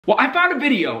Well, I found a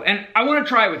video and I want to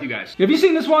try it with you guys. Have you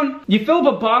seen this one? You fill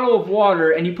up a bottle of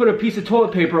water and you put a piece of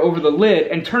toilet paper over the lid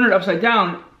and turn it upside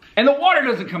down and the water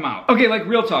doesn't come out. Okay, like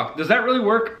real talk, does that really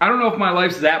work? I don't know if my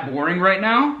life's that boring right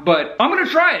now, but I'm gonna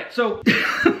try it, so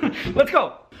let's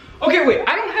go. Okay, wait,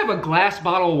 I don't have a glass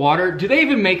bottle of water. Do they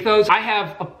even make those? I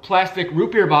have a plastic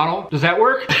root beer bottle. Does that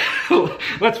work?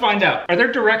 Let's find out. Are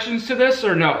there directions to this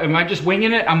or no? Am I just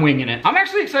winging it? I'm winging it. I'm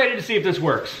actually excited to see if this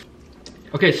works.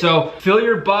 Okay, so fill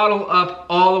your bottle up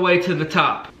all the way to the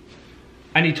top.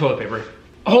 I need toilet paper.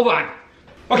 Hold on.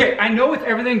 Okay, I know with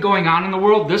everything going on in the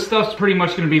world, this stuff's pretty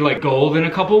much gonna be like gold in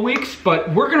a couple of weeks,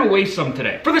 but we're gonna waste some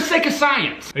today for the sake of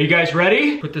science. Are you guys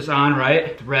ready? Put this on,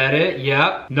 right? Thread it,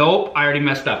 yep. Nope, I already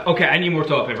messed up. Okay, I need more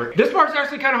toilet paper. This part's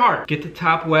actually kind of hard. Get the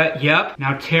top wet, yep.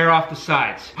 Now tear off the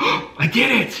sides. I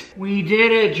did it! We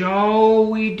did it, Joe,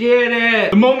 we did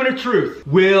it. The moment of truth.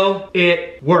 Will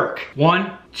it work?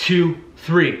 1, 2,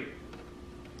 3.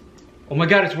 Oh my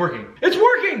God, it's working. It's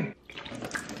working!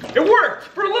 It worked!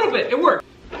 For a little bit, it worked.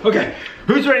 Okay,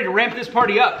 who's ready to ramp this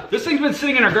party up? This thing's been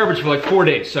sitting in our garbage for like 4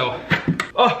 days, so.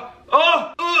 Oh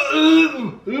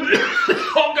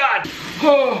God.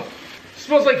 Oh,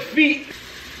 smells like feet.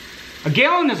 A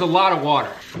gallon is a lot of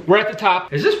water. We're at the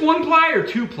top. Is this 1 ply or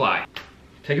 2 ply?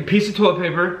 Take a piece of toilet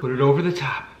paper, put it over the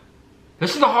top.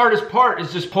 This is the hardest part,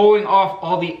 is just pulling off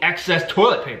all the excess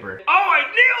toilet paper. Oh, I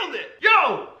nailed it!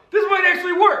 Yo! This might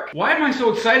actually work. Why am I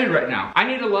so excited right now? I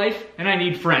need a life and I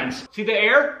need friends. See the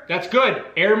air? That's good.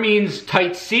 Air means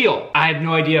tight seal. I have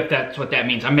no idea if that's what that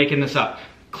means. I'm making this up,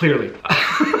 clearly.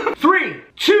 3,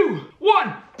 2,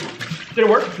 1. Did it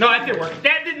work? No, that didn't work.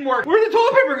 That didn't work. Where'd the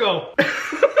toilet paper go?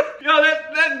 Yo,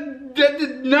 that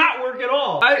did not work at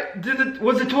all.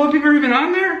 Was the toilet paper even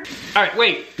on there? All right,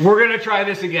 wait. We're gonna try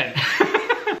this again.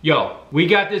 Yo, we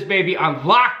got this baby on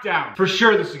lockdown. For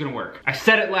sure this is gonna work. I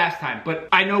said it last time, but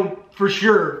I know for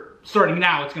sure starting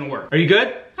now it's gonna work. Are you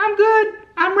good? I'm good.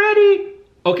 I'm ready.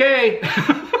 Okay.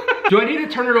 Do I need to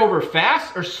turn it over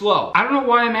fast or slow? I don't know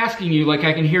why I'm asking you like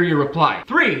I can hear your reply.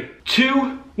 3,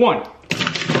 2, 1.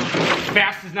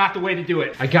 Fast is not the way to do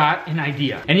it. I got an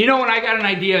idea. And you know when I got an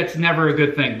idea, it's never a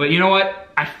good thing. But you know what?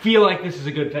 I feel like this is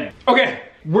a good thing. Okay.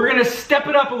 We're gonna step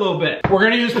it up a little bit. We're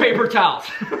gonna use paper towels.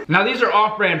 Now these are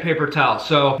off-brand paper towels,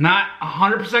 so not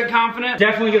 100% confident.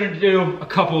 Definitely gonna do a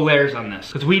couple layers on this,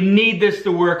 because we need this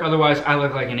to work, otherwise I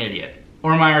look like an idiot.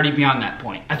 Or am I already beyond that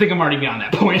point? I think I'm already beyond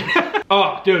that point.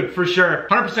 Oh, dude, for sure.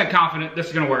 100% confident this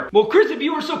is gonna work. Well, Chris, if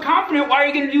you were so confident, why are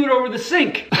you gonna do it over the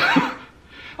sink?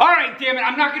 All right, damn it,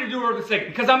 I'm not gonna do it over the sink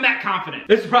because I'm that confident.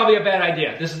 This is probably a bad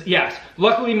idea. Yes.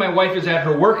 Luckily, my wife is at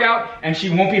her workout and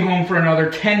she won't be home for another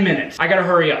 10 minutes. I gotta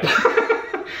hurry up.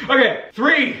 Okay,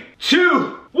 3,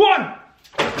 2, 1.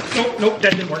 Nope,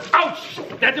 that didn't work. Ouch,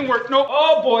 that didn't work, nope.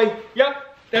 Oh boy,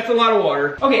 yep, that's a lot of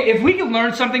water. Okay, if we can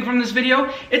learn something from this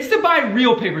video, it's to buy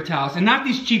real paper towels and not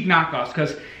these cheap knockoffs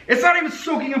because it's not even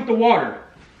soaking up the water.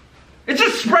 It's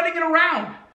just spreading it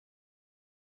around.